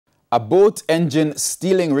A boat engine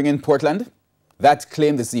stealing ring in Portland? That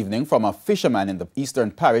claim this evening from a fisherman in the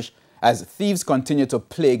Eastern Parish as thieves continue to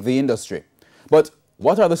plague the industry. But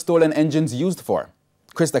what are the stolen engines used for?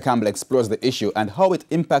 Krista Campbell explores the issue and how it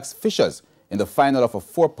impacts fishers in the final of a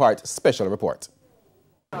 4-part special report.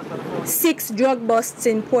 6 drug busts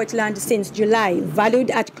in Portland since July, valued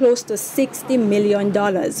at close to $60 million,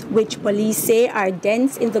 which police say are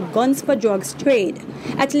dents in the guns for drugs trade.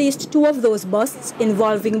 At least 2 of those busts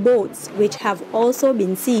involving boats, which have also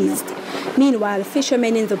been seized. Meanwhile,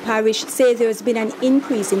 fishermen in the parish say there's been an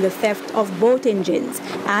increase in the theft of boat engines,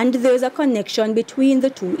 and there's a connection between the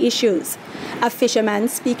 2 issues. A fisherman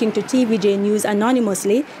speaking to TVJ News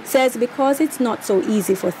anonymously says because it's not so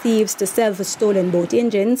easy for thieves to sell the stolen boat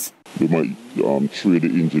engines. They might trade the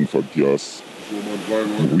engine for gas,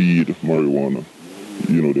 weed, marijuana.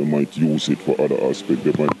 You know, they might use it for other aspects.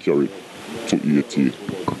 They might carry it to 80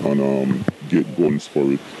 and get guns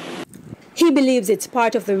for it. He believes it's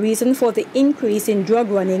part of the reason for the increase in drug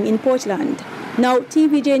running in Portland. Now,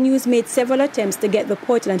 TVJ News made several attempts to get the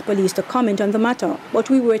Portland police to comment on the matter, but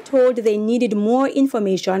we were told they needed more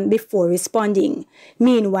information before responding.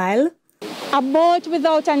 Meanwhile, a boat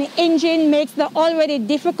without an engine makes the already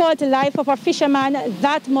difficult life of a fisherman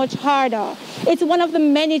that much harder. It's one of the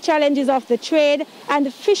many challenges of the trade,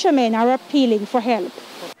 and fishermen are appealing for help.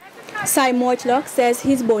 Cy Mortlock says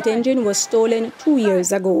his boat engine was stolen 2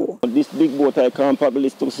 years ago. This big boat I can't probably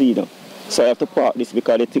see now, so I have to park this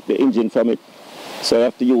because they took the engine from it. So I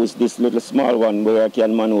have to use this little small one where I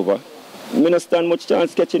can maneuver. I don't stand much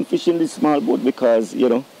chance catching fish in this small boat because, you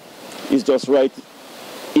know, it's just right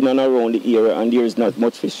in and around the area and there is not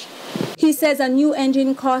much fish. He says a new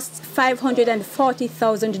engine costs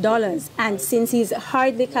 $540,000, and since he's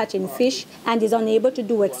hardly catching fish and is unable to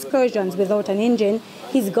do excursions without an engine,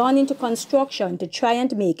 he's gone into construction to try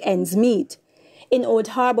and make ends meet. In Old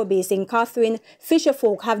Harbour Bay, St. Catherine,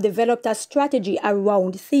 fisherfolk have developed a strategy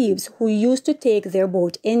around thieves who used to take their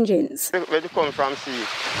boat engines. Where you come from, see,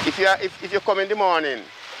 if you come in the morning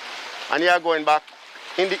and you are going back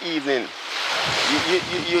in the evening,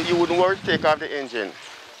 you wouldn't worry to take off the engine.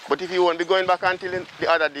 But if you won't be going back until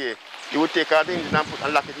the other day, you would take out the engine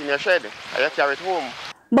and lock it in your shed and you carry it home.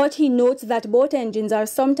 But he notes that boat engines are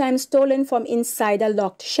sometimes stolen from inside a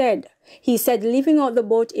locked shed. He said leaving out the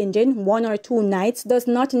boat engine 1 or 2 nights does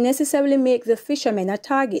not necessarily make the fishermen a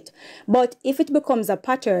target. But if it becomes a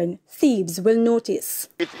pattern, thieves will notice.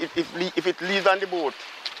 If it leaves on the boat,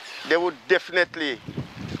 they would definitely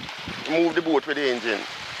move the boat with the engine.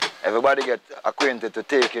 Everybody get acquainted to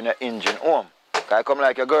taking the engine home. I come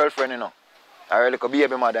like your girlfriend, you know. Or like a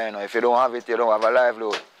baby mother, you know. If you don't have it, you don't have a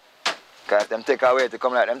livelihood. Because them take away to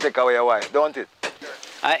come like them take away your wife, don't it?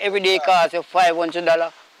 Every day costs you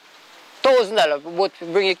 $500, $1,000, but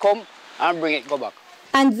bring it come and bring it go back.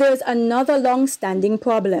 And there's another long-standing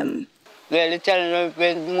problem. Well, the challenge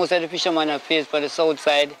when most of the fishermen are faced for the south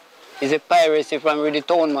side is a piracy from the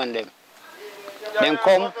town man them. Them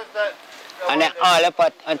come and they haul the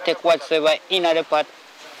pot and take whatsoever in the pot.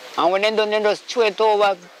 And when they done, they just throw it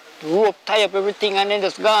over, rope, tie up everything, and then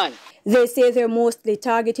just gone. They say they're mostly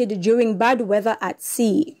targeted during bad weather at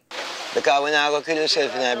sea. Because when I go kill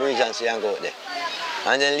yourself in a bridge and see and go out there.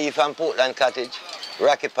 And then leave from Portland Cottage,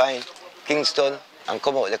 Rocky Pine, Kingston, and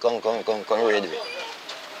come out there, come ready.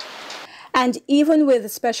 And even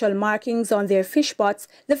with special markings on their fish pots,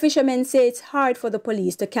 the fishermen say it's hard for the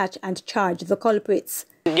police to catch and charge the culprits.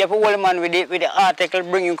 You have a old man with the article,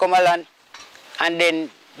 bring him come along, and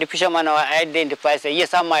then the fisherman will identify, say,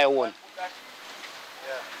 yes, I'm my own.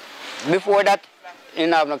 Before that, you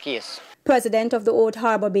don't have no case. President of the Old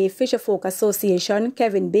Harbour Bay Fisherfolk Association,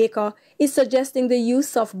 Kevin Baker, is suggesting the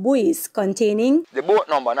use of buoys containing the boat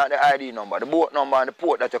number, not the ID number, the boat number and the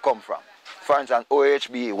port that you come from. For instance,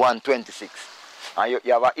 OHB 126. And you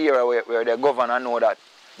have an area where the governor know that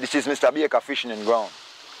this is Mr. Baker fishing in ground.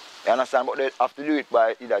 You understand? But they have to do it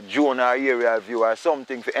by either drone or aerial view or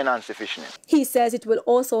something to enhance the fishing. He says it will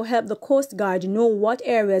also help the Coast Guard know what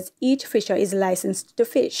areas each fisher is licensed to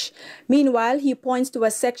fish. Meanwhile, he points to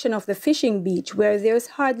a section of the fishing beach where there's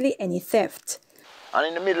hardly any theft. And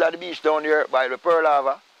in the middle of the beach down here by the Pearl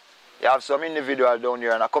Harbor, you have some individuals down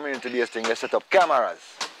here and a community-based thing. They set up cameras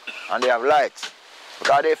and they have lights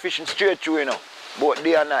because they're fishing straight through, you know. Both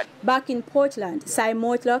day and night. Back in Portland, Cy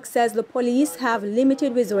Mortlock says the police have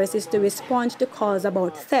limited resources to respond to calls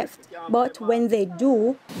about theft. But when they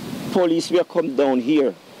do, police will come down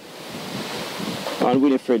here on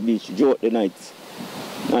Winifred Beach throughout the night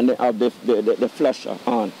and they have the flasher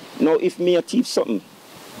on. Now if me a thief something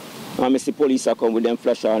and I see police come with them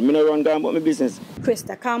flasher on, I don't run down about my business.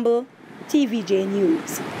 Krista Campbell, TVJ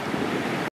News.